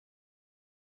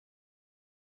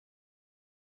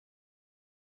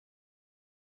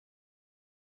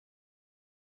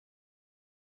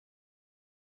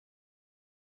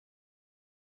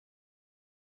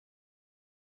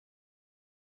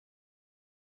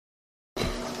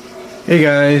Hey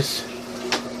guys,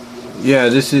 yeah,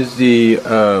 this is the,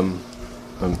 I'm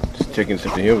just checking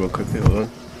something here real quickly, hold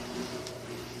on.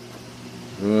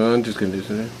 I'm just gonna do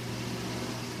something.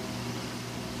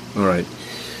 Alright,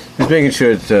 just making sure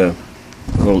it's a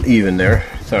little even there,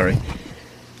 sorry,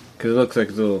 because it looks like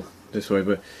it's a little this way,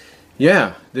 but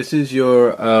yeah, this is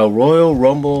your Royal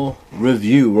Rumble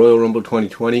review, Royal Rumble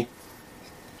 2020,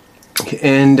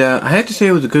 and I had to say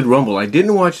it was a good Rumble. I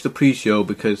didn't watch the pre-show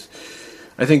because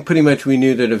I think pretty much we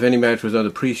knew that if any match was on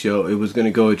the pre-show, it was going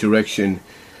to go a direction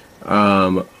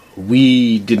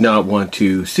we did not want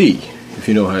to see, if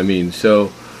you know what I mean.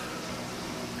 So,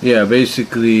 yeah,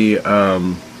 basically,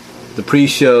 the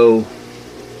pre-show,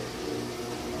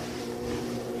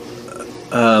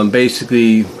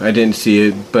 basically, I didn't see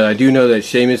it, but I do know that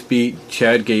Sheamus beat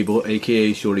Chad Gable,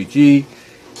 aka Shorty G,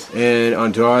 and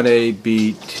Andrade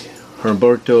beat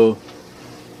Humberto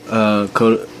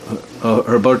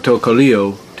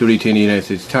Carrillo to retain the United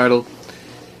States title.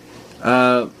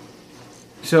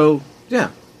 So, yeah.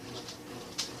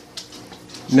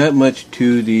 Not much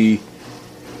to the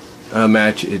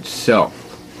match itself.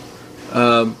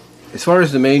 As far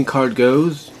as the main card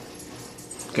goes,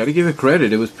 gotta give it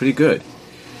credit, it was pretty good.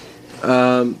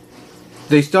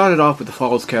 They started off with the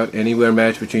Falls Count Anywhere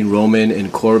match between Roman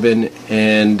and Corbin,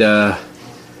 and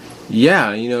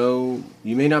yeah, you know,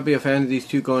 you may not be a fan of these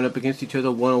two going up against each other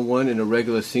one-on-one in a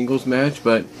regular singles match,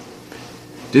 but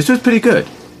this was pretty good.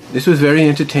 This was very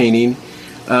entertaining.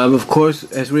 Of course,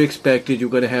 as we expected, you're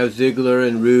going to have Ziggler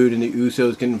and Rude and the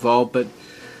Usos get involved, but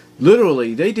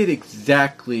literally, they did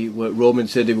exactly what Roman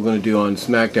said they were going to do on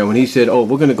SmackDown. When he said, oh,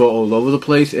 we're going to go all over the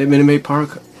place at Minute Maid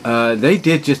Park, they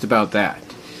did just about that.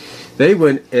 They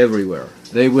went everywhere.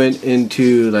 They went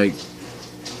into, like,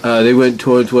 they went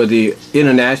towards where the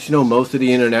international, most of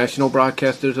the international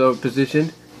broadcasters are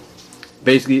positioned.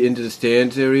 Basically into the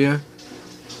stands area.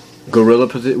 Gorilla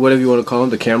position, whatever you want to call them,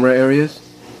 the camera areas.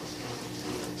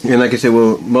 And like I said,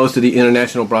 where most of the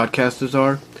international broadcasters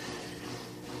are.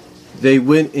 They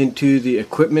went into the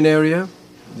equipment area,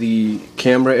 the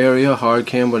camera area, hard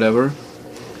cam, whatever.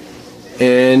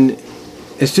 And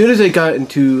as soon as they got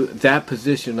into that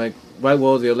position, like right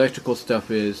where all the electrical stuff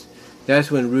is,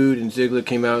 that's when Rude and Ziggler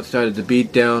came out, started the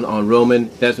beat down on Roman.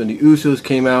 That's when the Usos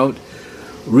came out.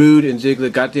 Rude and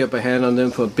Ziggler got the upper hand on them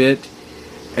for a bit.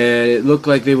 And it looked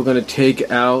like they were going to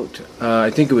take out, I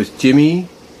think it was Jimmy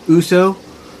Uso,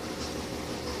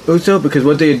 because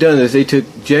what they had done is they took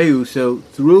Jey Uso,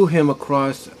 threw him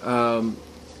across some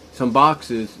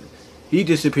boxes. He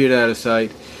disappeared out of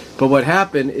sight. But what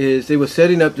happened is they were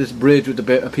setting up this bridge with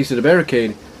a piece of the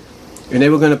barricade, and they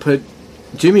were going to put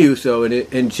Jimmy Uso in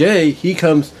it. And Jey, he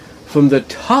comes from the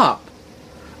top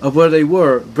of where they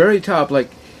were, very top,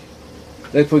 like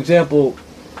for example,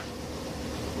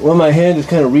 where my hand is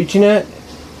kind of reaching at,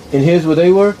 and here's where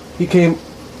they were. He came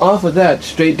off of that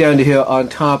straight down to here on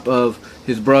top of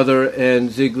his brother and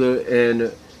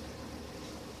Ziggler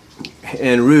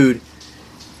and Rude,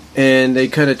 and they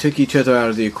kind of took each other out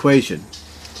of the equation.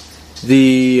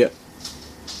 The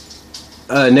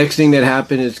next thing that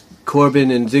happened is Corbin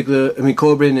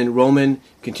and Roman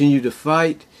continued to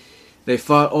fight. They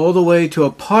fought all the way to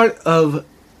a part of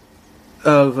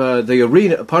the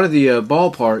arena, a part of the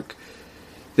ballpark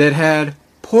that had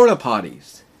porta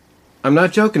potties. I'm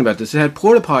not joking about this. It had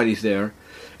porta potties there,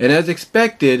 and as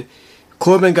expected,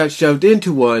 Corbin got shoved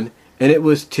into one, and it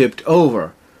was tipped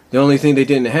over. The only thing they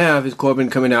didn't have is Corbin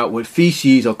coming out with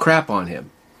feces or crap on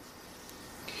him.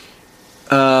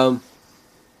 And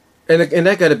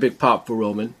that got a big pop for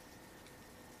Roman.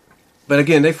 But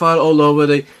again, they fought all over.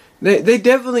 They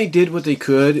definitely did what they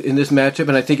could in this matchup,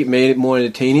 and I think it made it more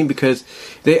entertaining because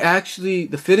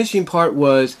the finishing part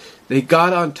was they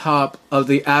got on top of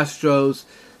the Astros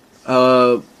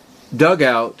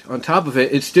dugout. On top of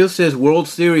it, it still says World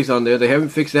Series on there. They haven't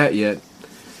fixed that yet.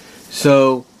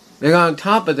 So they got on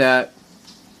top of that,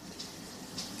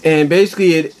 and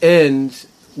basically it ends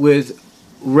with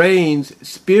Reigns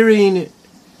spearing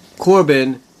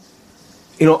Corbin,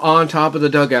 on top of the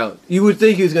dugout. You would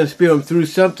think he was going to spear him through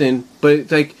something, but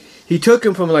it's like he took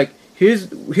him from like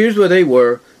here's where they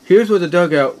were, here's where the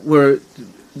dugout where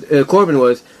Corbin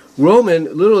was. Roman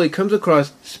literally comes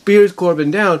across, spears Corbin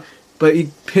down, but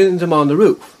he pins him on the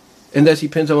roof. And thus he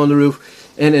pins him on the roof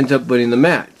and ends up winning the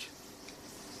match.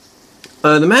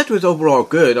 The match was overall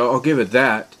good. I'll give it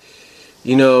that.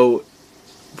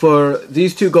 For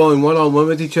these two going one-on-one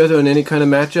with each other in any kind of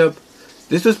matchup,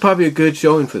 this was probably a good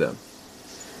showing for them.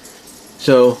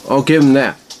 So, I'll give them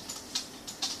that.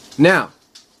 Now,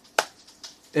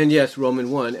 and yes,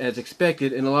 Roman won as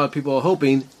expected, and a lot of people are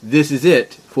hoping this is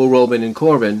it for Roman and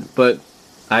Corbin, but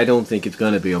I don't think it's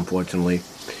going to be, unfortunately.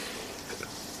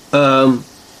 Um,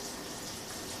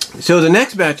 so the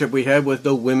next matchup we had was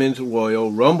the Women's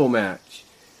Royal Rumble match.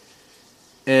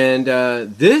 And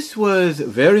this was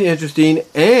very interesting,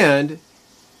 and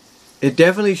it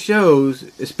definitely shows,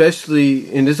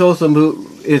 especially, and this also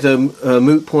is a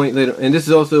moot point later, and this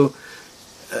is also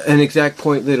an exact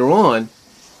point later on.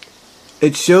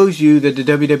 It shows you that the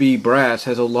WWE brass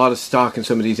has a lot of stock in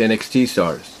some of these NXT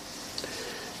stars.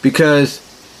 Because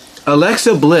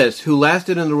Alexa Bliss, who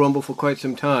lasted in the Rumble for quite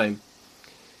some time,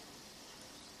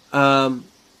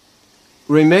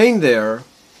 remained there,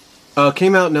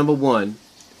 came out number 1.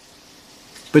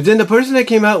 But then the person that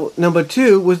came out number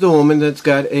 2 was the woman that's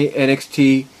got a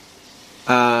NXT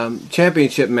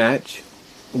championship match,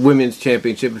 women's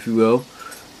championship, if you will,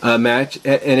 match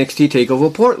at NXT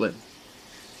TakeOver Portland.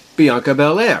 Bianca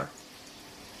Belair.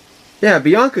 Yeah,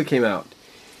 Bianca came out.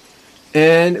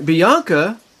 And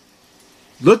Bianca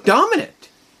looked dominant.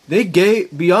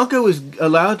 Bianca was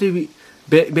allowed to be,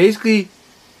 basically,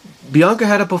 Bianca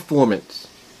had a performance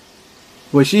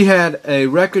where she had a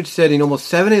record-setting almost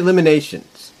 7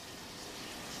 eliminations.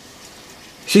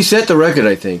 She set the record,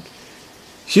 I think.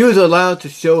 She was allowed to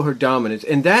show her dominance,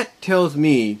 and that tells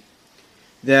me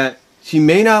that she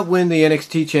may not win the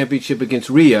NXT Championship against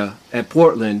Rhea at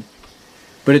Portland,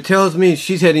 but it tells me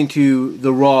she's heading to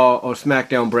the Raw or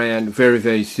SmackDown brand very,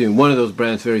 very soon. One of those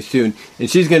brands very soon, and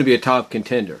she's going to be a top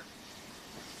contender.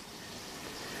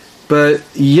 But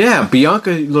yeah,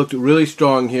 Bianca looked really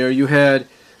strong here. You had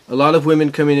a lot of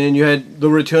women coming in. You had the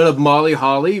return of Molly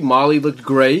Holly. Molly looked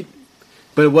great,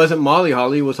 but it wasn't Molly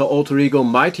Holly. It was her alter ego,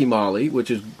 Mighty Molly, which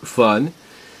is fun.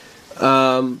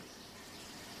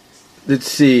 Let's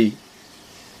see.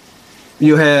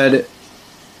 You had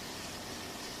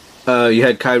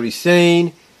Kairi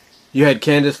Sane. You had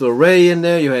Candice LeRae in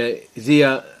there. You had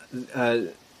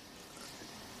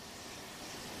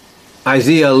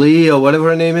Isaiah Lee, or whatever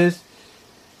her name is.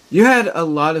 You had a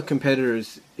lot of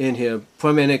competitors in here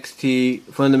from NXT,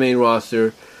 from the main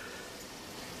roster.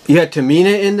 You had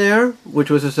Tamina in there, which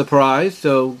was a surprise,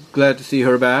 so glad to see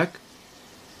her back.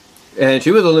 And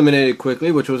she was eliminated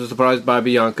quickly, which was a surprise by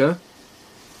Bianca.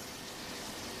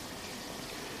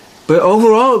 But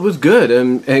overall, it was good.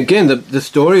 And again, the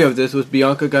story of this was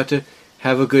Bianca got to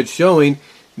have a good showing.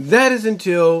 That is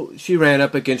until she ran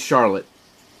up against Charlotte.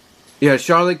 Yeah,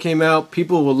 Charlotte came out.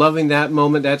 People were loving that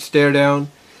moment, that stare down.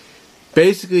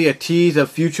 Basically a tease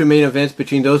of future main events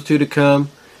between those two to come.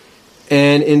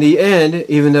 And in the end,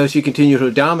 even though she continued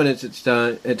her dominance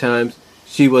at times,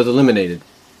 she was eliminated.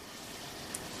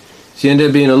 She ended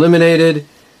up being eliminated.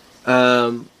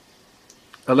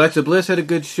 Alexa Bliss had a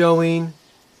good showing.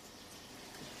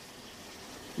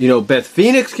 You know, Beth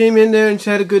Phoenix came in there and she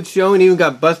had a good showing, even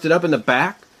got busted up in the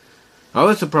back. I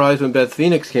was surprised when Beth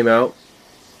Phoenix came out.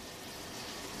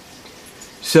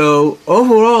 So,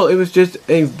 overall, it was just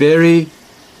a very,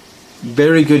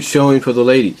 very good showing for the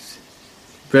ladies.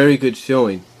 Very good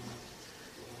showing.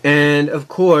 And, of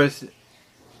course,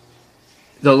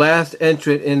 the last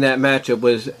entrant in that matchup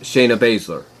was Shayna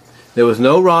Baszler. There was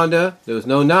no Ronda, there was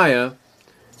no Nia,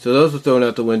 so those were thrown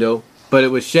out the window, but it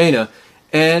was Shayna,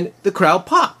 and the crowd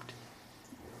popped.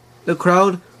 The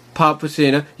crowd popped for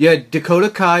Shayna. You had Dakota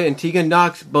Kai and Tegan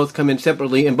Nox both come in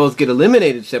separately and both get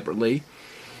eliminated separately.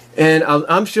 And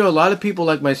I'm sure a lot of people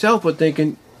like myself were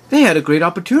thinking, they had a great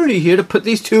opportunity here to put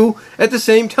these two at the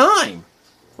same time.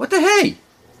 What the hey?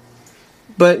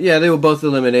 But yeah, they were both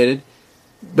eliminated.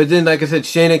 But then, like I said,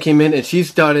 Shayna came in and she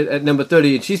started at number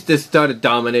 30 and she just started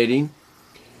dominating.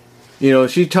 You know,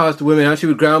 she tossed women out. She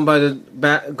would ground by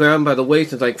the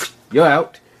waist and it's like, you're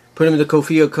out. Put him in the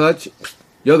Kofia clutch.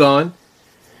 You're gone.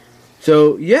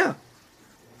 So, yeah.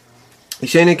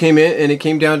 Shayna came in and it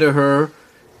came down to her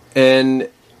and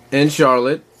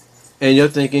Charlotte, and you're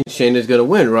thinking Shayna's going to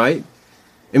win, right?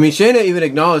 I mean, Shayna even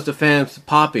acknowledged the fans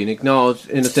popping, acknowledged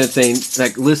in a sense saying,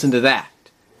 like, listen to that.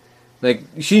 Like,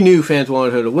 she knew fans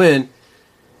wanted her to win,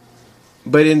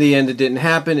 but in the end it didn't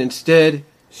happen. Instead,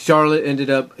 Charlotte ended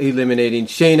up eliminating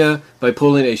Shayna by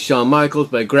pulling a Shawn Michaels,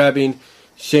 by grabbing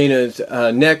Shayna's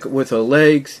neck with her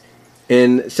legs,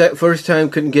 and first time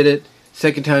couldn't get it,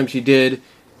 second time she did,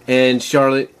 and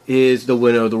Charlotte is the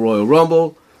winner of the Royal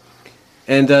Rumble.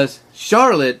 And thus,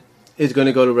 Charlotte is going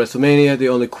to go to WrestleMania. The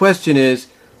only question is,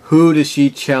 who does she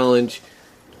challenge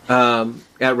at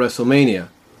WrestleMania?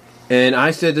 And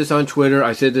I said this on Twitter.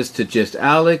 I said this to Just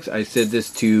Alex. I said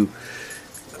this to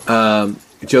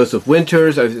Joseph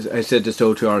Winters. I said this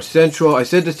to our Central. I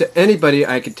said this to anybody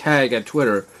I could tag at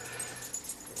Twitter.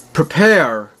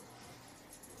 Prepare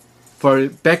for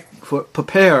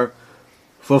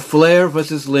Flair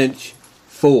versus Lynch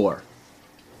 4.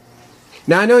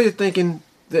 Now, I know you're thinking,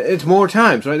 It's more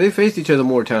times, right? They faced each other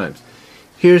more times.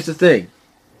 Here's the thing.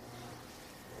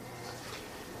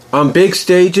 On big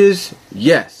stages,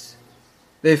 yes.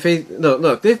 They've faced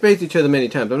each other many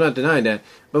times. I'm not denying that.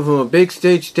 But from a big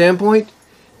stage standpoint,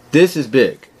 this is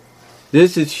big.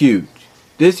 This is huge.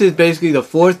 This is basically the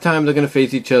fourth time they're going to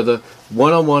face each other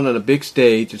one-on-one on a big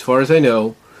stage, as far as I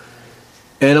know.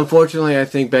 And unfortunately, I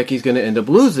think Becky's going to end up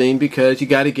losing because you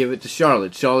got to give it to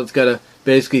Charlotte. Charlotte's got to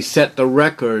basically set the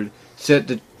record, set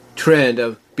the trend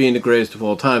of being the greatest of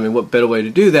all time. And what better way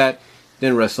to do that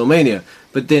than WrestleMania?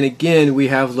 But then again, we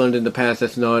have learned in the past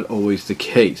that's not always the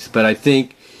case. But I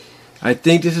think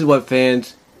this is what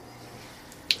fans...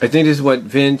 I think this is what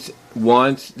Vince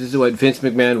wants. This is what Vince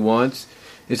McMahon wants.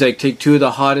 It's like take two of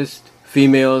the hottest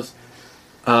females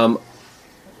on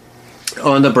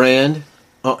the brand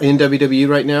in WWE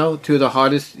right now, two of the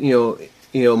hottest,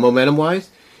 momentum-wise,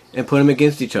 and put them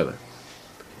against each other.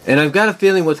 And I've got a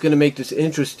feeling what's going to make this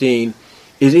interesting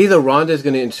is either Ronda's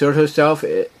going to insert herself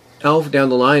down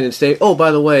the line and say, oh,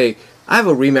 by the way, I have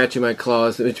a rematch in my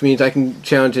clause, which means I can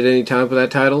challenge at any time for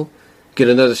that title, get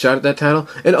another shot at that title,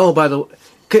 and oh, by the way,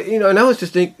 and I was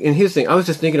just thinking, and here's the thing, I was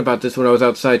just thinking about this when I was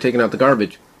outside taking out the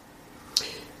garbage.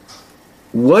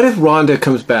 What if Ronda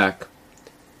comes back,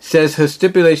 says her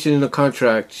stipulation in the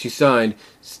contract she signed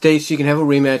states she can have a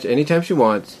rematch anytime she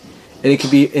wants, and it can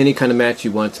be any kind of match she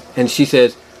wants, and she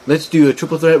says, let's do a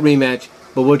triple threat rematch,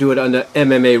 but we'll do it under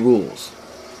MMA rules.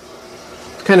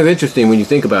 It's kind of interesting when you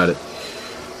think about it.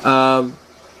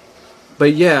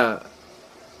 But yeah,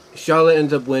 Charlotte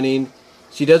ends up winning.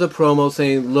 She does a promo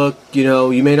saying, look,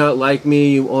 you may not like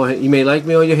me, or you may like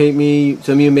me or you hate me.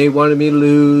 Some of you may want me to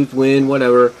lose, win,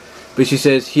 whatever. But she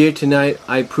says, here tonight,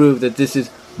 I prove that this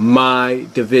is my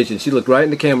division. She looked right in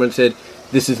the camera and said,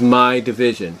 this is my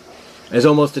division. As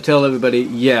almost to tell everybody,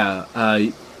 yeah,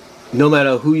 no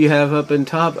matter who you have up in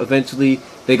top, eventually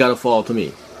they got to fall to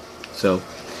me. So,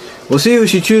 we'll see who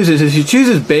she chooses. If she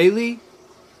chooses Bayley,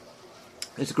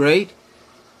 it's great.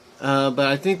 But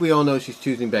I think we all know she's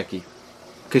choosing Becky.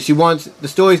 Because the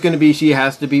story's going to be she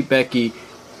has to beat Becky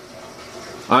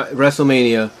at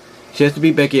WrestleMania. She has to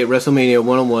beat Becky at WrestleMania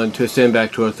one-on-one to ascend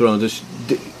back to her throne, to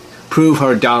prove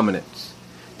her dominance.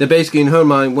 That basically, in her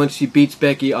mind, once she beats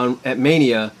Becky at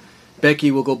Mania,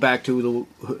 Becky will go back to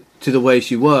the way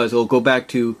she was, or go back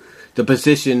to the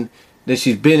position that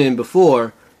she's been in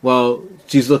before, while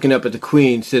she's looking up at the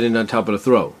Queen sitting on top of the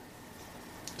throne.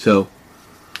 So,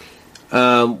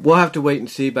 we'll have to wait and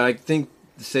see, but I think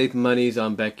the safe money's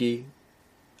on Becky.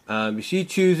 If she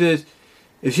chooses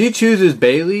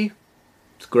Bayley,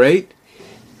 it's great.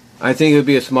 I think it would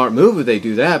be a smart move if they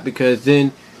do that, because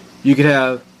then you could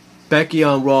have Becky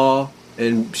on Raw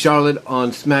and Charlotte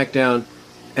on SmackDown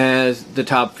as the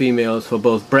top females for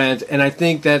both brands. And I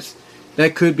think that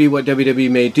could be what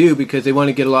WWE may do, because they want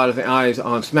to get a lot of eyes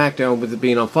on SmackDown with it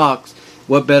being on Fox.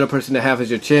 What better person to have as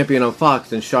your champion on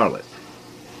Fox than Charlotte?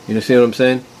 You see what I'm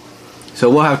saying? So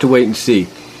we'll have to wait and see.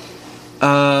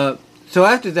 So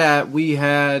after that, we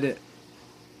had,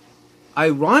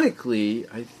 ironically,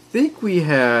 I think we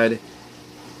had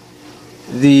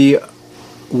the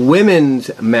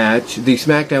women's match, the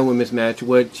SmackDown women's match,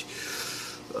 which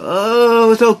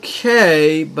was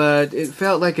okay, but it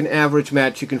felt like an average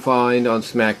match you can find on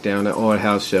SmackDown or a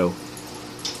house show.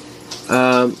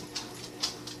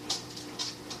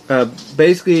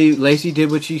 Basically, Lacey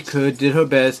did what she could, did her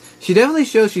best. She definitely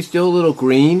shows she's still a little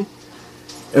green,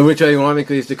 which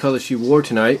ironically is the color she wore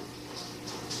tonight.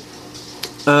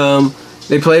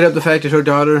 They played up the fact that her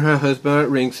daughter and her husband are at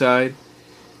ringside.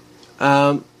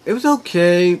 It was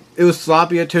okay. It was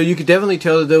sloppy at times. You could definitely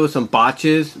tell that there was some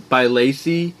botches by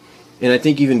Lacey, and I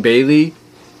think even Bayley.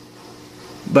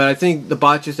 But I think the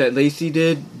botches that Lacey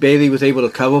did, Bayley was able to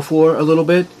cover for a little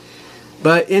bit.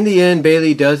 But in the end,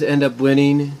 Bayley does end up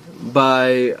winning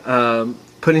by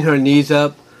putting her knees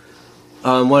up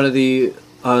on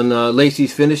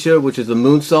Lacey's finisher, which is the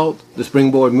moonsault, the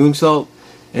springboard moonsault,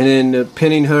 and then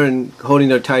pinning her and holding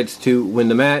her tights to win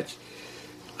the match.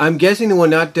 I'm guessing we're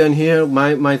not done here.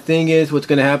 My thing is, what's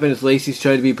going to happen is Lacey's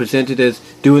trying to be presented as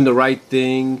doing the right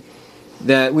thing.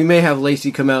 That we may have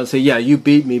Lacey come out and say, yeah, you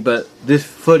beat me, but this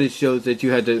footage shows that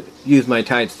you had to use my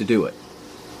tights to do it.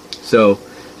 So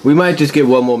we might just get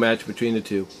one more match between the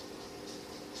two.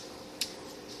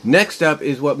 Next up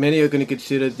is what many are going to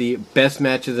consider the best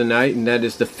match of the night, and that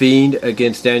is The Fiend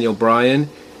against Daniel Bryan.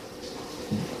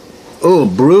 Oh,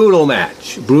 brutal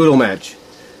match. Brutal match.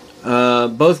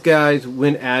 Both guys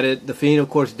went at it. The Fiend, of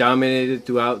course, dominated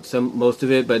throughout most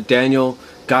of it, but Daniel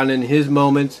got in his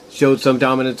moments, showed some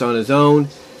dominance on his own.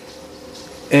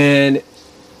 And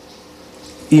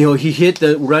he hit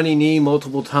the running knee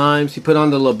multiple times. He put on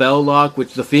the label lock,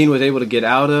 which the Fiend was able to get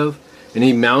out of, and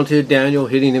he mounted Daniel,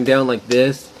 hitting him down like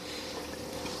this.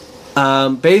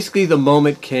 Basically, the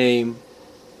moment came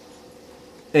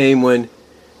when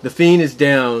the Fiend is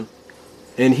down,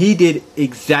 and he did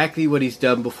exactly what he's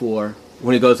done before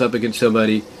when he goes up against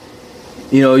somebody.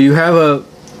 You have a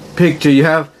picture, you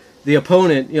have the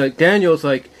opponent, like Daniel's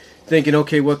like thinking,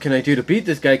 okay, what can I do to beat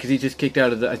this guy? Because he just kicked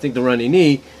out of the running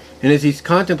knee. And as he's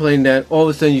contemplating that, all of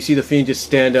a sudden you see the Fiend just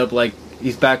stand up like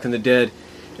he's back from the dead.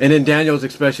 And then Daniel's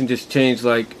expression just changed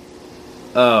like,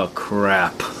 oh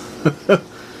crap.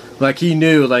 Like he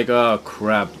knew, like, oh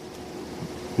crap.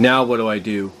 Now what do I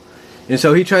do? And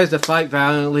so he tries to fight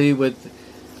valiantly with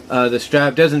the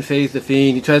strap. Doesn't phase the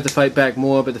Fiend. He tries to fight back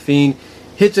more, but the Fiend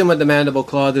hits him with the mandible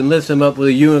claw, then lifts him up with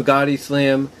a Uranagi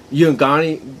slam.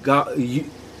 Uranagi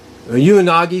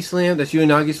slam. That's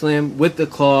Uranagi slam with the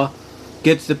claw.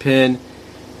 Gets the pin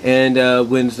and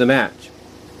wins the match.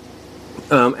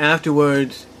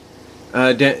 Afterwards,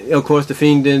 of course, the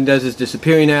Fiend then does his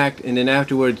disappearing act, and then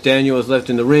afterwards, Daniel is left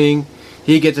in the ring.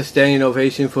 He gets a standing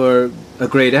ovation for a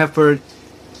great effort.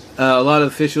 A lot of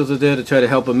officials are there to try to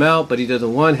help him out, but he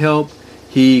doesn't want help.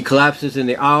 He collapses in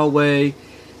the aisleway.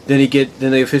 Then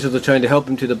the officials are trying to help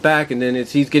him to the back, and then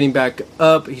as he's getting back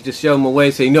up, he just shoves him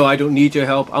away, saying, "No, I don't need your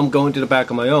help. I'm going to the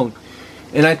back on my own."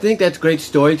 And I think that's great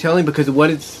storytelling because what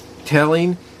it's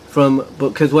saying from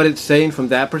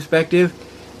that perspective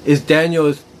is Daniel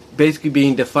is basically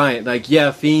being defiant. Like,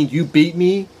 yeah, Fiend, you beat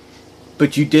me,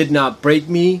 but you did not break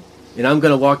me, and I'm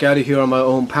going to walk out of here on my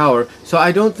own power. So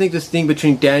I don't think this thing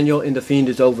between Daniel and the Fiend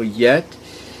is over yet.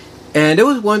 And there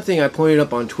was one thing I pointed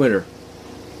up on Twitter.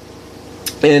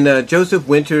 And Joseph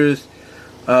Winters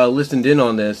listened in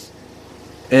on this.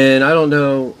 And I don't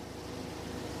know...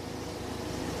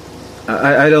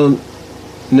 I don't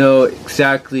know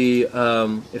exactly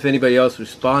if anybody else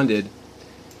responded,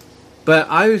 but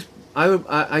I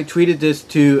tweeted this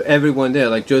to everyone there,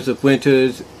 like Joseph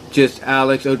Winters, Just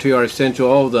Alex, OTR Central,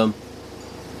 all of them.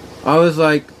 I was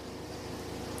like,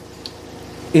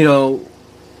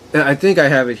 I think I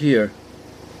have it here.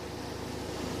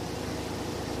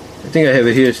 I think I have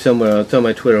it here somewhere. It's on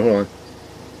my Twitter. Hold on.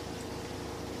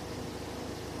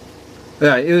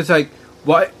 Yeah, it was like,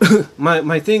 why?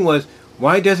 my thing was,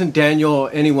 why doesn't Daniel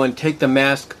or anyone take the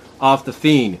mask off the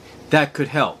Fiend? That could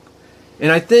help.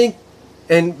 And I think,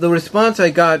 and the response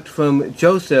I got from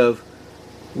Joseph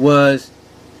was,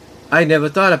 I never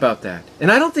thought about that.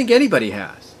 And I don't think anybody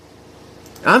has.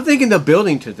 I'm thinking they're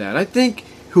building to that. I think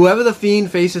whoever the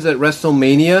Fiend faces at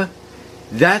WrestleMania,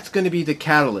 that's going to be the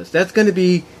catalyst. That's going to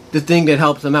be the thing that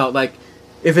helps them out. Like,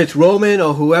 if it's Roman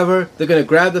or whoever, they're going to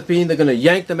grab the Fiend, they're going to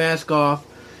yank the mask off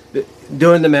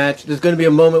during the match. There's going to be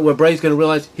a moment where Bray's going to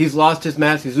realize he's lost his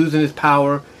mask, he's losing his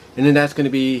power, and then that's going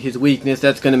to be his weakness.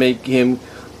 That's going to make him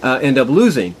end up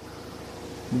losing.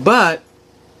 But,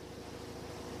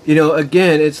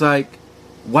 again, it's like,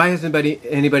 why hasn't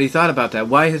anybody thought about that?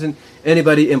 Why hasn't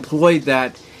anybody employed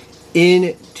that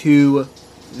into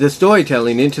the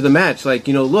storytelling, into the match? Like,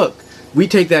 look, we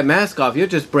take that mask off, you're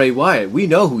just Bray Wyatt. We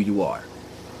know who you are.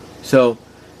 So,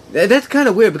 that's kind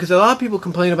of weird, because a lot of people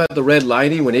complain about the red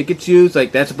lighting when it gets used.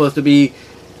 Like, that's supposed to be...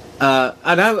 and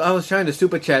I was trying to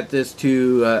super chat this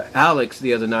to Alex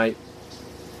the other night.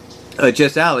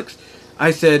 Just Alex.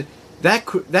 I said,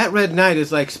 that red light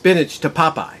is like spinach to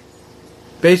Popeye.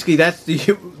 Basically, that's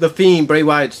the Fiend, Bray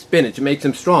Wyatt's spinach. It makes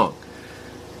him strong.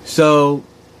 So,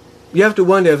 you have to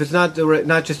wonder if it's not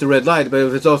just the red light, but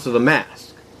if it's also the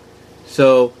mask.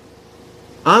 So...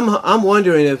 I'm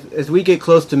wondering if, as we get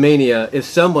close to Mania, if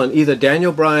someone, either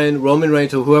Daniel Bryan, Roman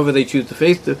Reigns, or whoever they choose to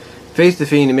face the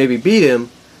Fiend and maybe beat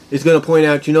him, is going to point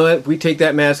out, what, if we take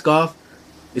that mask off,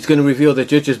 it's going to reveal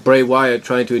that you're just Bray Wyatt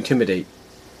trying to intimidate.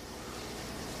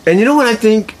 And you know what I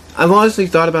think? I've honestly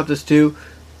thought about this too.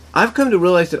 I've come to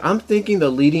realize that I'm thinking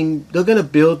they're going to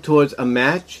build towards a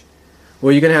match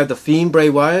where you're going to have the Fiend,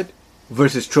 Bray Wyatt,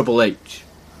 versus Triple H.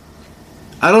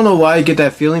 I don't know why I get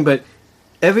that feeling, but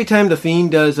every time the Fiend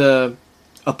does a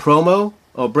promo,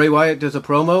 or Bray Wyatt does a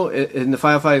promo in the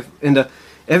Firefly,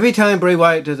 every time Bray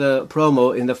Wyatt does a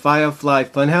promo in the Firefly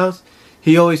Funhouse,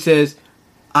 he always says,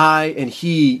 "I and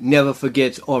he never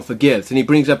forgets or forgives," and he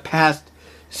brings up past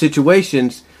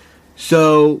situations.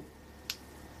 So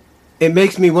it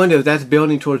makes me wonder if that's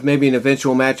building towards maybe an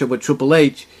eventual matchup with Triple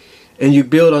H, and you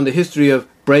build on the history of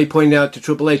Bray pointing out to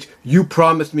Triple H, "You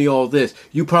promised me all this.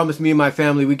 You promised me and my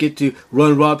family we get to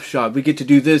run roughshod. We get to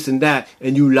do this and that,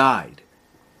 and you lied.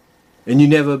 And you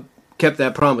never kept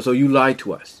that promise, or you lied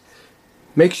to us."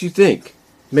 Makes you think.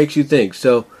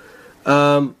 So,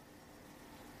 but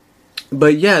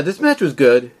yeah, this match was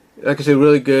good. like I said,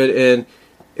 really good. And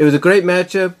it was a great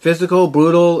matchup, physical,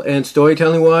 brutal, and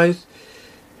storytelling-wise.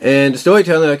 And the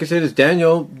storytelling, like I said, is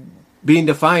Daniel being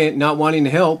defiant, not wanting to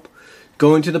help,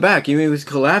 going to the back. Even if he was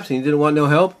collapsing, he didn't want no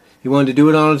help. He wanted to do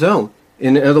it on his own.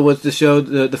 In other words, to show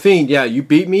the Fiend, yeah, you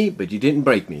beat me, but you didn't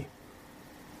break me.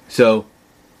 So,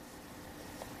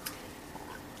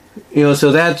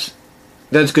 so that's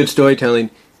good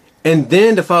storytelling. And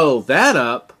then to follow that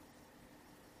up,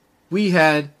 we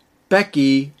had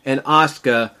Becky and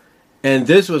Asuka, and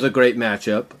this was a great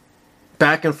matchup.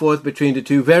 Back and forth between the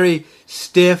two. Very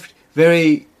stiff,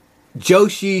 very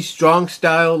Joshi strong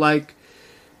style like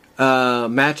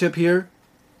matchup here.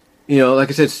 Like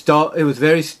I said, it was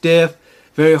very stiff,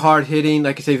 very hard hitting.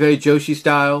 Like I say, very Joshi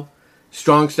style,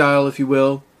 strong style, if you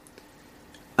will.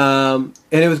 And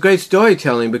it was great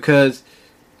storytelling because,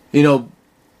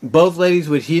 both ladies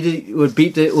were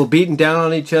beaten down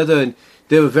on each other, and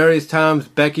there were various times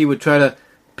Becky would try to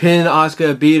pin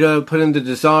Asuka, beat her, put him to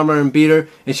disarm her and beat her,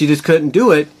 and she just couldn't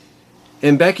do it.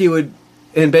 And Becky would,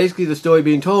 and basically the story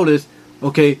being told is,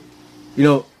 okay,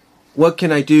 what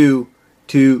can I do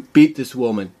to beat this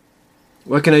woman?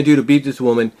 What can I do to beat this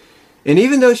woman? And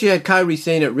even though she had Kairi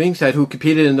Sane at ringside, who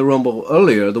competed in the Rumble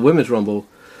earlier, the Women's Rumble,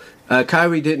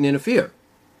 Kairi didn't interfere,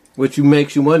 which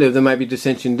makes you wonder if there might be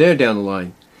dissension there down the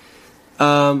line.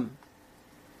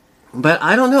 But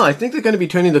I don't know. I think they're going to be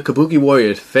turning the Kabuki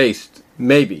Warriors face,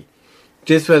 maybe.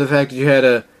 Just for the fact that you had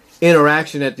a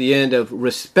interaction at the end of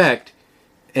respect,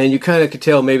 and you kind of could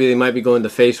tell maybe they might be going the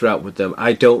face route with them.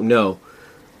 I don't know.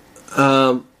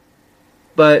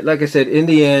 But like I said, in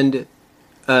the end,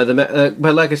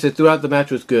 but like I said, throughout the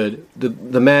match was good.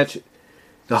 The match,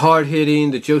 the hard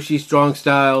hitting, the Joshi strong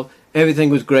style, everything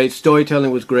was great.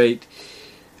 Storytelling was great.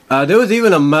 There was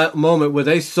even a moment where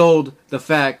they sold the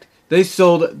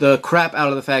crap out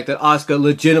of the fact that Asuka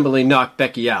legitimately knocked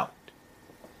Becky out.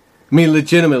 I mean,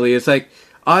 legitimately. It's like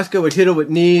Asuka would hit her with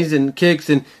knees and kicks,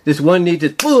 and this one knee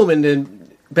just boom, and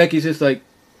then Becky's just like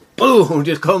boom,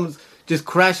 just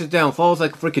crashes down, falls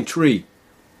like a freaking tree.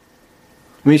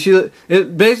 I mean,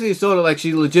 it basically sort of like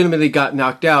she legitimately got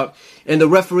knocked out, and the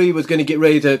referee was going to get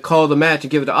ready to call the match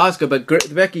and give it to Asuka, but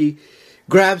Becky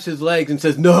grabs his legs and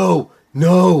says, "No,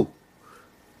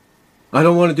 I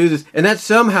don't want to do this." And that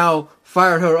somehow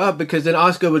fired her up, because then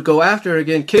Asuka would go after her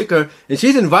again, kick her, and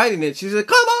she's inviting it. She's like,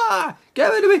 "Come on,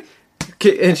 give it to me,"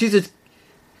 and she's just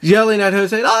yelling at her,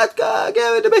 saying, "Asuka,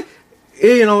 give it to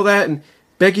me," and all that, and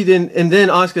Becky then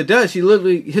Asuka does. She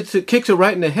literally kicks her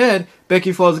right in the head.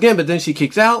 Becky falls again, but then she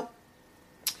kicks out.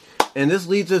 And this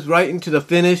leads us right into the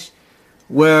finish,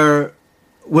 where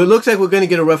it looks like we're going to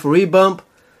get a referee bump,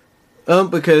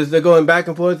 because they're going back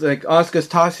and forth. Like Asuka's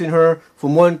tossing her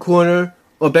from one corner,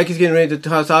 or Becky's getting ready to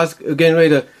toss Asuka, getting ready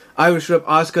to Irish whip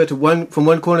Asuka from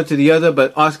one corner to the other,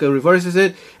 but Asuka reverses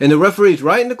it, and the referee's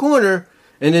right in the corner,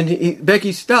 and then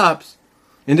Becky stops.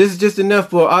 And this is just enough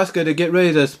for Asuka to get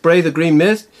ready to spray the green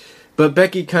mist. But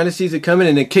Becky kind of sees it coming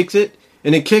and then kicks it.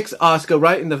 And then kicks Asuka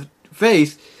right in the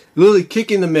face. Literally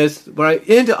kicking the mist right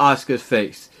into Asuka's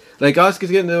face. Like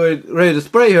Asuka's getting ready to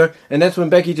spray her. And that's when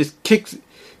Becky just kicks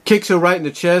her right in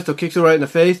the chest or kicks her right in the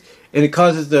face. And it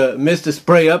causes the mist to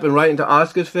spray up and right into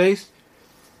Asuka's face.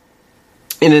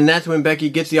 And then that's when Becky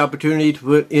gets the opportunity to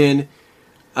put in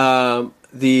the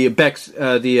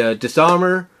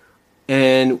disarmer.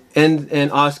 And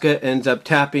Asuka ends up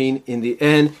tapping in the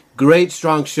end. Great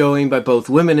strong showing by both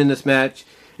women in this match.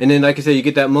 And then, like I said, you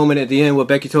get that moment at the end where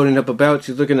Becky's holding up a belt.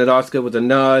 She's looking at Asuka with a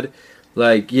nod.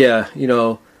 Like, yeah,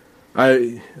 you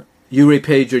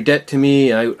repaid your debt to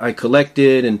me. I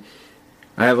collected, and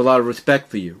I have a lot of respect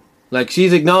for you. Like,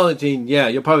 she's acknowledging, yeah,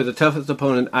 you're probably the toughest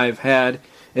opponent I've had,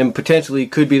 and potentially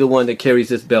could be the one that carries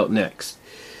this belt next.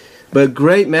 But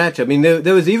great match. I mean,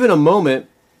 there was even a moment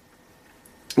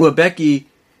where Becky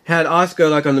had Asuka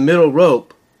like on the middle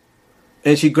rope,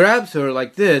 and she grabs her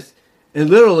like this, and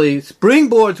literally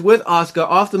springboards with Asuka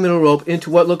off the middle rope into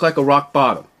what looked like a rock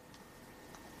bottom.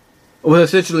 Well,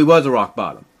 essentially was a rock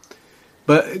bottom.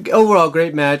 But overall,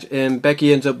 great match, and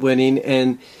Becky ends up winning.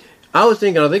 And I was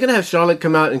thinking, are they going to have Charlotte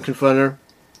come out and confront her?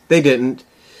 They didn't.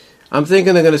 I'm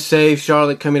thinking they're going to save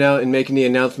Charlotte coming out and making the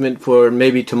announcement for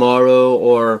maybe tomorrow,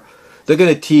 or they're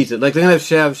going to tease it. Like, they're going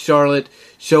to have Charlotte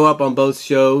show up on both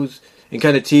shows and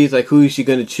kind of tease, like, who is she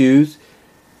going to choose.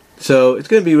 So it's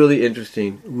going to be really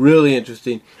interesting. Really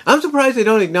interesting. I'm surprised they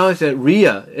don't acknowledge that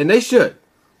Rhea, and they should.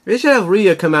 They should have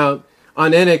Rhea come out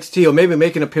on NXT, or maybe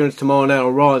make an appearance tomorrow night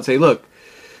on Raw and say, look,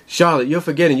 Charlotte, you're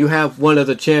forgetting you have one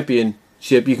other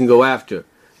championship you can go after.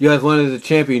 You have one other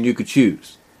champion you could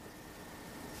choose.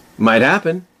 Might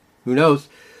happen. Who knows?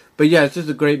 But yeah, it's just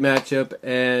a great matchup,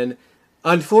 and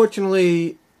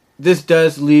unfortunately, this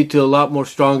does lead to a lot more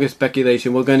stronger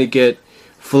speculation. We're going to get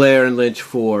Flair and Lynch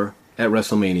 4 at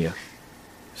WrestleMania.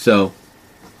 So,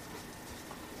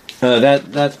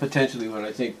 that's potentially what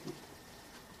I think.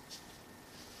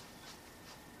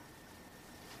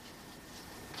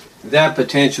 That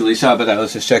potentially, sorry about that, I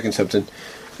was just checking something.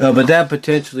 But that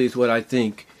potentially is what I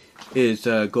think is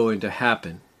going to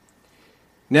happen.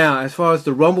 Now, as far as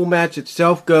the Rumble match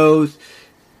itself goes,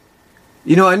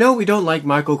 I know we don't like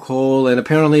Michael Cole, and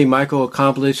apparently Michael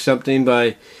accomplished something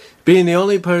by being the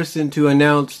only person to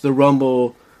announce the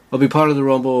Rumble, or be part of the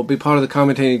Rumble, be part of the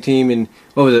commentating team in,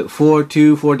 4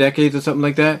 decades or something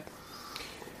like that.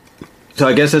 So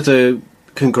I guess that's a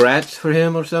congrats for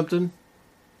him or something.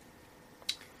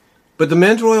 But the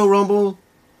Men's Royal Rumble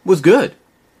was good.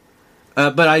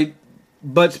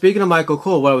 But speaking of Michael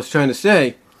Cole, what I was trying to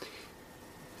say,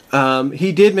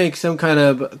 he did make some kind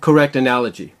of correct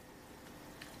analogy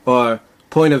or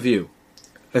point of view.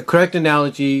 A correct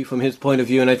analogy from his point of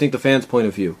view, and I think the fans' point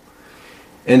of view.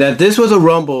 And that this was a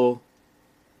Rumble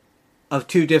of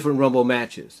 2 different Rumble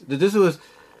matches. That this was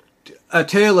a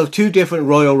tale of 2 different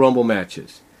Royal Rumble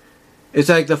matches. It's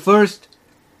like the first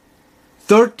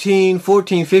 13,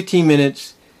 14, 15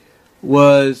 minutes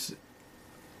was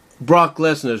Brock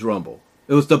Lesnar's Rumble.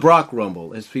 It was the Brock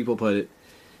Rumble, as people put it.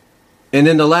 And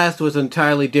then the last was an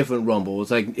entirely different Rumble.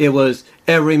 It was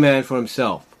every man for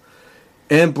himself.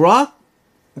 And Brock,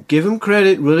 give him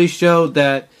credit, really showed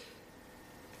that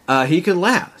he could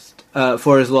last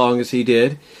for as long as he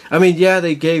did. I mean, yeah,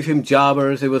 they gave him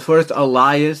jobbers. It was first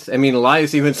Elias. I mean,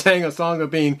 Elias even sang a song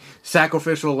of being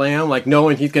sacrificial lamb, like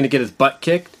knowing he's going to get his butt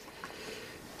kicked.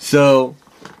 So,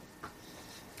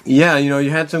 yeah, you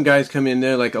had some guys come in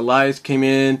there, like Elias came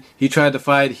in. He tried to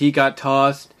fight. He got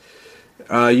tossed.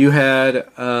 You had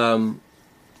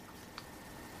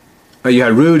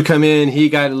Rude come in. He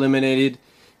got eliminated.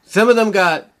 Some of them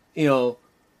got,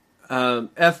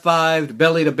 F5'd,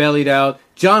 belly to bellied out.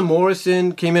 John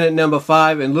Morrison came in at number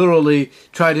 5 and literally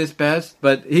tried his best,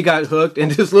 but he got hooked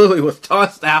and just literally was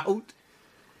tossed out.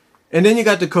 And then you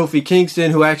got the Kofi Kingston,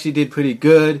 who actually did pretty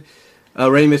good.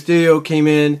 Rey Mysterio came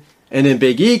in, and then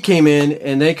Big E came in,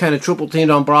 and they kind of triple teamed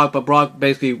on Brock, but Brock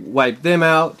basically wiped them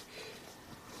out.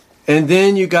 And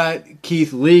then you got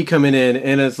Keith Lee coming in,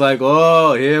 and it's like,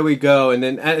 oh, here we go.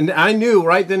 And I knew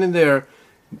right then and there,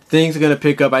 things are going to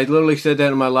pick up. I literally said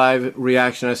that in my live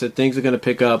reaction. I said things are going to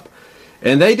pick up.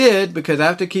 And they did, because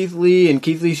after Keith Lee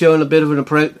showing a bit of an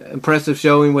impressive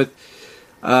showing with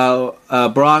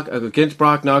Brock, against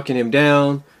Brock, knocking him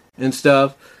down and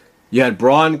stuff. You had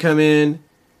Braun come in,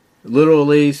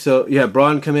 literally. So you had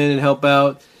Braun come in and help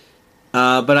out.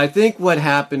 But I think what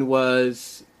happened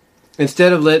was,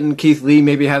 instead of letting Keith Lee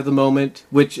maybe have the moment,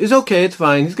 which is okay, it's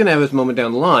fine, he's going to have his moment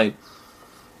down the line,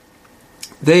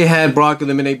 they had Brock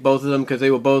eliminate both of them because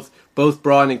they were both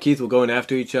Braun and Keith were going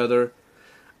after each other.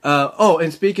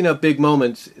 And speaking of big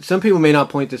moments, some people may not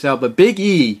point this out, but Big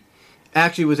E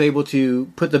actually was able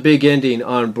to put the big ending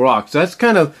on Brock. So that's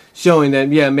kind of showing that,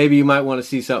 yeah, maybe you might want to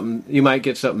see something, you might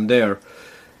get something there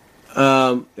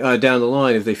down the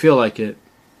line if they feel like it.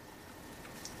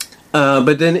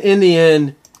 But then in the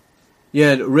end, you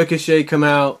had Ricochet come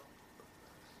out,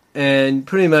 and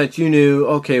pretty much you knew,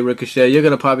 okay, Ricochet, you're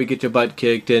going to probably get your butt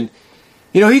kicked. And,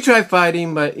 he tried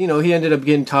fighting, but, he ended up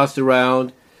getting tossed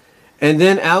around. And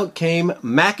then out came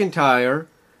McIntyre,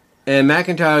 and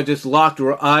McIntyre just locked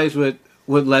her eyes with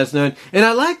Lesnar. And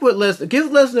I like what Lesnar,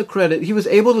 give Lesnar credit, he was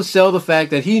able to sell the fact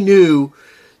that he knew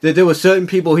that there were certain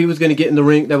people he was going to get in the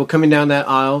ring that were coming down that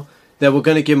aisle that were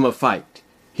going to give him a fight.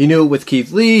 He knew it with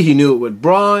Keith Lee, he knew it with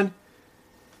Braun,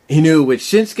 he knew it with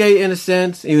Shinsuke in a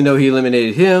sense, even though he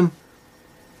eliminated him.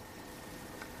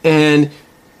 And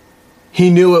he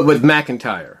knew it with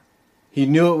McIntyre.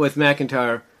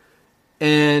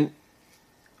 And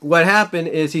what happened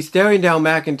is he's staring down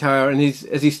McIntyre, and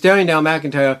as he's staring down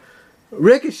McIntyre,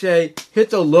 Ricochet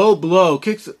hits a low blow,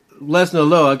 kicks Lesnar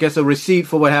low, I guess a receipt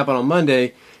for what happened on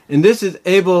Monday. And this is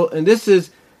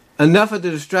enough of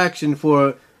the distraction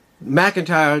for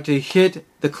McIntyre to hit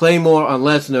the Claymore on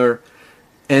Lesnar,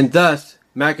 and thus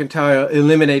McIntyre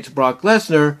eliminates Brock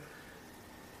Lesnar.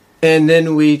 And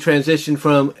then we transition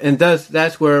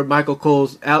that's where Michael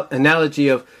Cole's analogy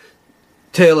of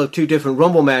tale of 2 different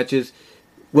Rumble matches,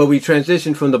 where we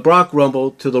transition from the Brock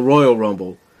Rumble to the Royal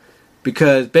Rumble.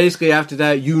 Because basically after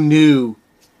that, you knew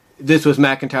this was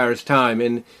McIntyre's time.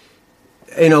 And,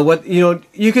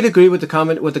 you could agree with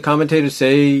what the commentators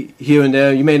say here and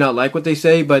there. You may not like what they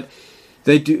say, but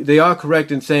they are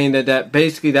correct in saying that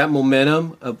basically that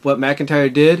momentum of what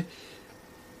McIntyre did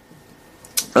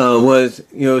was,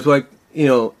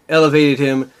 elevated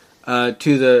him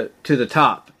to the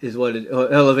top is what it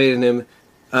elevated him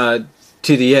to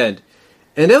the end.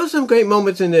 And there was some great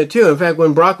moments in there too. In fact,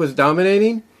 when Brock was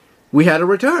dominating, we had a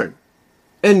return.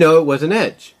 And no, it wasn't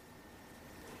Edge.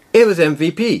 It was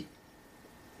MVP.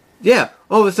 Yeah,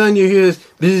 all of a sudden you hear this,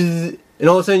 bzzz, and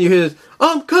all of a sudden you hear this,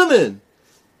 I'm coming!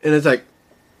 And it's like,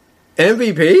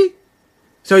 MVP?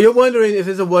 So you're wondering if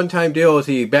it's a one-time deal or is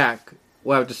he back?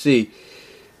 We'll have to see.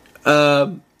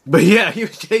 But yeah, he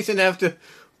was chasing after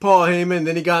Paul Heyman,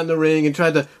 then he got in the ring and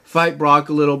tried to fight Brock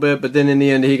a little bit, but then in the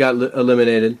end he got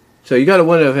eliminated. So you got to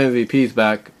wonder if MVP's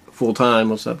back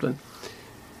full-time or something.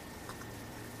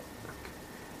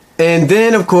 And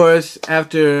then, of course,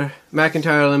 after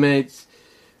McIntyre eliminates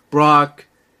Brock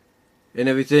and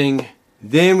everything,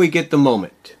 then we get the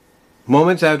moment.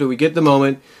 Moments after we get the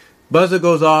moment, buzzer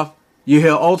goes off, you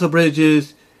hear Alter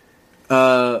Bridges,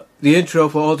 the intro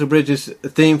for Alter Bridges'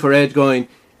 theme for Edge going,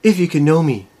 if you can know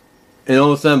me. And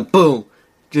all of a sudden, boom,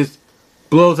 just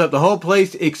blows up. The whole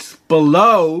place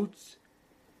explodes.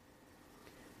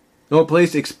 The whole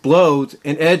place explodes,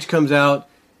 and Edge comes out,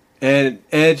 and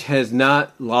Edge has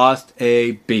not lost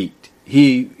a beat.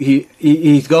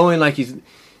 He's going like he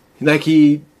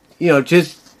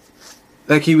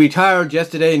retired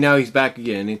yesterday, and now he's back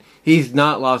again. And he's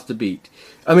not lost a beat.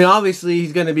 I mean, obviously,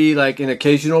 he's going to be like an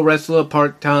occasional wrestler,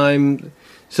 part-time,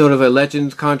 sort of a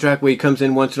Legends contract where he comes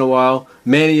in once in a while.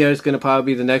 Mania is going to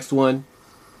probably be the next one.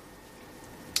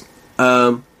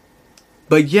 But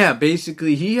yeah,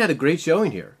 basically, he had a great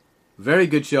showing here. Very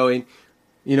good showing.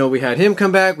 You know, we had him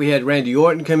come back, we had Randy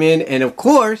Orton come in, and of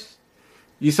course,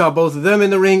 you saw both of them in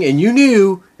the ring, and you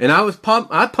knew, and I was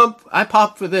pumped, I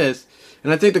popped for this,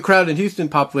 and I think the crowd in Houston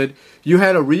popped for it. You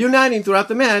had a reuniting throughout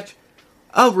the match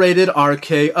of Rated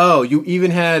RKO. You even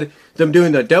had them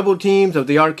doing the double teams of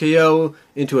the RKO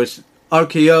into a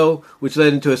RKO, which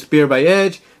led into a spear by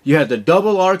Edge. You had the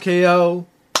double RKO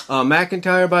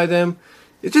McIntyre by them.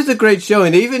 It's just a great show,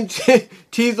 and they even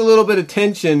teased a little bit of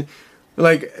tension.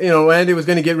 Like, you know, Randy was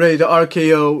going to get ready to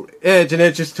RKO Edge, and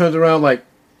Edge just turns around like,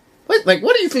 what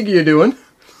do you think you're doing?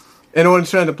 And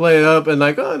Orton's trying to play it up, and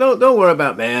like, oh, don't worry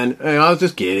about it, man. I was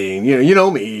just kidding. You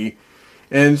know me.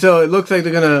 And so it looks like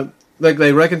they're gonna, like,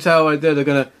 they reconcile right there. They're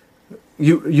gonna,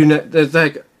 there's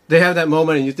like, they have that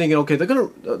moment, and you're thinking, okay,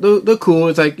 they're cool.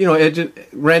 It's like, you know,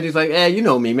 Randy's like, you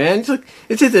know me, man.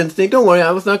 It's his instinct. Don't worry.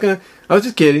 I was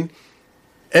just kidding.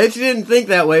 Edge didn't think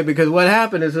that way, because what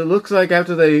happened is it looks like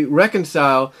after they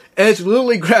reconcile, Edge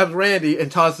literally grabs Randy and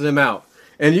tosses him out.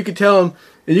 And you can tell him,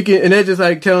 and Edge is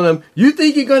like telling him, you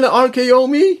think you're going to RKO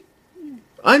me?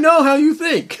 I know how you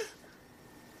think.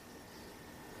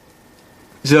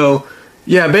 So,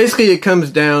 yeah, basically it comes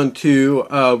down to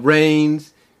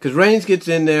Reigns, because Reigns gets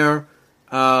in there,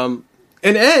 and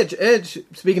Edge,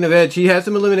 speaking of Edge, he had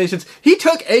some eliminations. He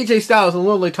took AJ Styles and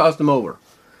literally tossed him over.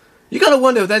 You gotta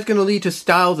wonder if that's gonna lead to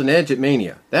Styles and Edge at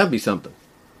Mania. That'd be something.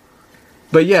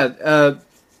 But yeah,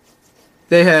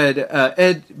 they had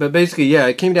Edge, but basically, yeah,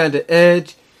 it came down to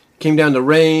Edge, it came down to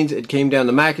Reigns, it came down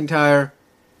to McIntyre,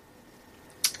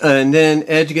 and then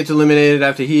Edge gets eliminated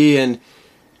after he and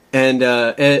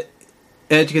Edge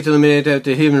gets eliminated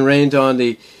after him and Reigns on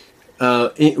the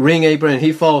ring apron, and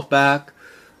he falls back,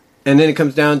 and then it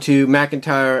comes down to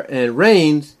McIntyre and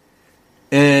Reigns,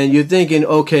 and you're thinking,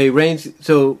 okay, Reigns,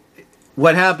 so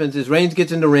what happens is Reigns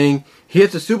gets in the ring, he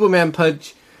hits a Superman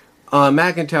punch on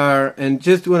McIntyre, and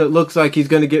just when it looks like he's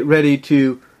going to get ready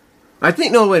to, wait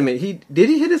a minute, did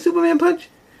he hit a Superman punch?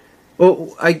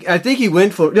 Well, I think he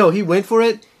went for it.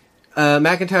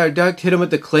 McIntyre ducked, hit him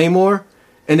with the Claymore,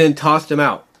 and then tossed him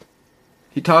out.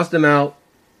 He tossed him out,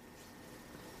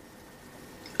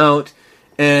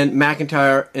 and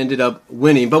McIntyre ended up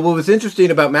winning. But what was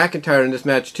interesting about McIntyre in this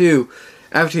match too,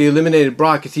 after he eliminated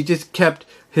Brock, is he just kept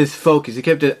his focus. He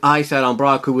kept his eyesight on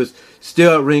Brock, who was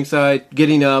still at ringside,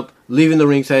 getting up, leaving the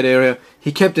ringside area.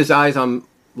 He kept his eyes on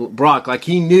Brock, like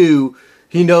he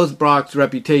knows Brock's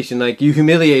reputation. Like, you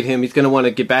humiliate him, he's going to want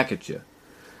to get back at you.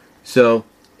 So,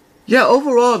 yeah,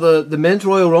 overall, the Men's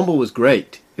Royal Rumble was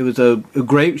great. It was a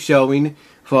great showing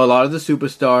for a lot of the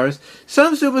superstars.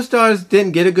 Some superstars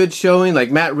didn't get a good showing,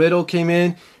 like Matt Riddle came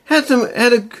in, had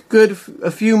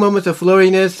a few moments of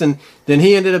flurriness, and then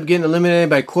he ended up getting eliminated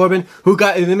by Corbin, who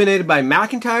got eliminated by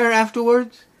McIntyre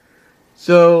afterwards.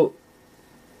 So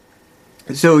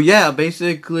yeah,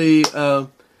 basically, if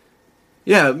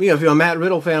you're a Matt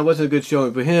Riddle fan, it wasn't a good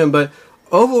showing for him, but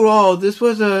overall, this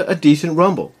was a decent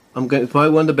Rumble. It's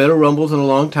probably one of the better Rumbles in a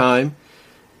long time,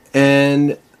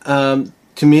 and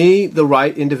to me, the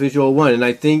right individual won, and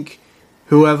I think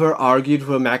whoever argued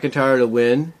for McIntyre to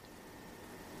win,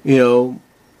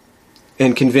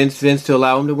 and convinced Vince to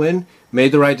allow him to win,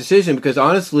 made the right decision, because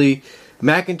honestly,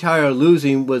 McIntyre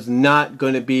losing was not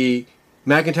going to be...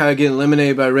 McIntyre getting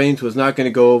eliminated by Reigns was not going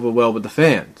to go over well with the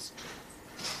fans.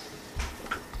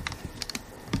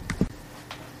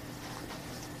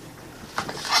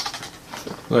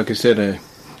 Like I said, it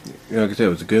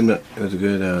was a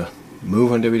good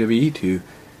move on WWE to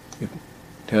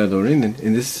Tyler the ring, and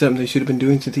this is something they should have been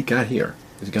doing since he got here,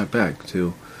 since he got back.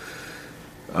 So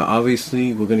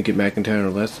obviously, we're going to get McIntyre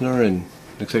and Lesnar, and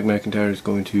looks like McIntyre is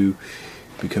going to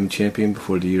become champion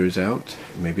before the year is out,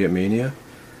 maybe at Mania.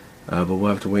 But we'll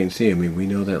have to wait and see. I mean, we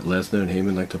know that Lesnar and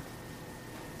Heyman like to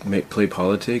play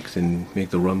politics and make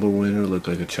the Rumble winner look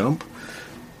like a chump.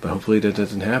 But hopefully that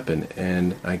doesn't happen.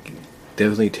 And I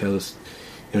definitely tell us,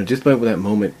 just by that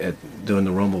moment during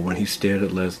the Rumble when he stared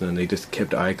at Lesnar and they just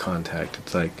kept eye contact,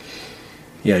 it's like,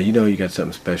 yeah, you got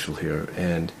something special here.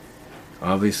 And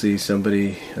obviously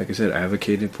somebody, like I said,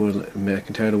 advocated for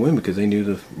McIntyre to win because they knew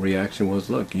the reaction was,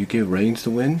 look, you give Reigns to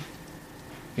win,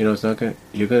 it's not going to,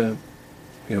 you're going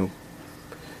to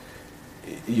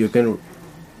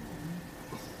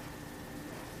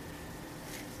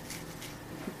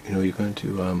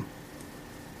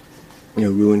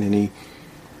ruin any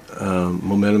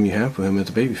momentum you have for him as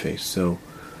a babyface. So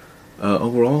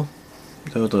overall,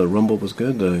 though the Rumble was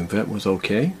good, the event was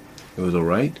okay. It was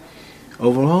alright.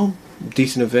 Overall,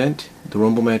 decent event. The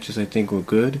Rumble matches I think were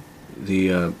good.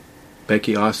 The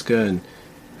Becky, Asuka, and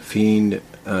Fiend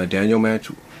Daniel match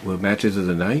were matches of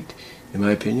the night, in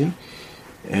my opinion.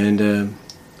 And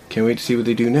can't wait to see what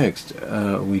they do next.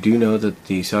 We do know that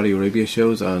the Saudi Arabia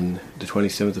show is on the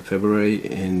 27th of February,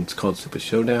 and it's called Super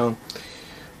Showdown.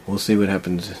 We'll see what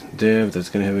happens there, if that's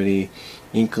going to have any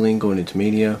inkling going into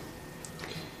Mania.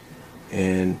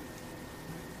 And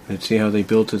let's see how they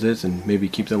build to this and maybe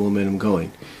keep that momentum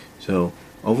going. So,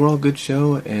 overall good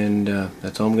show, and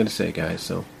that's all I'm going to say, guys.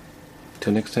 So,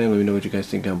 until next time, let me know what you guys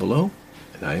think down below,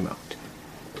 and I am out.